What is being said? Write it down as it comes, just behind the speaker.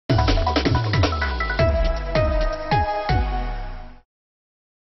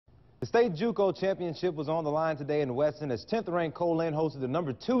state JUCO championship was on the line today in Weston as 10th-ranked Co-Lin hosted the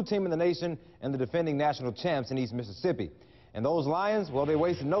 #2 team in the nation and the defending national champs in East Mississippi. And those Lions, well, they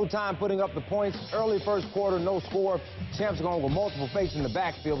wasted no time putting up the points. Early first quarter, no score. Champs are going with multiple fakes in the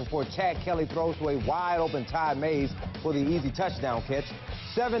backfield before Chad Kelly throws to a wide-open Ty Mays for the easy touchdown catch.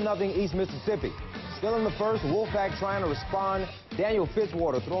 7-0 East Mississippi. Still in the first, Wolfpack trying to respond. Daniel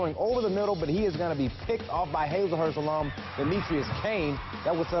Fitzwater throwing over the middle, but he is going to be picked off by Hazelhurst alum Demetrius Kane.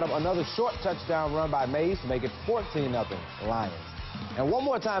 That would set up another short touchdown run by Mays to make it 14-0 Lions. And one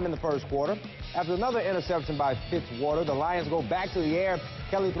more time in the first quarter, after another interception by Fitzwater, the Lions go back to the air.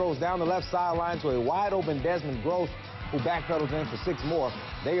 Kelly throws down the left sideline to a wide-open Desmond Gross, who backpedals in for 6 more.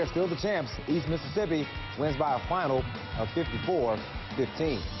 They are still the champs. East Mississippi wins by a final of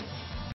 54-15.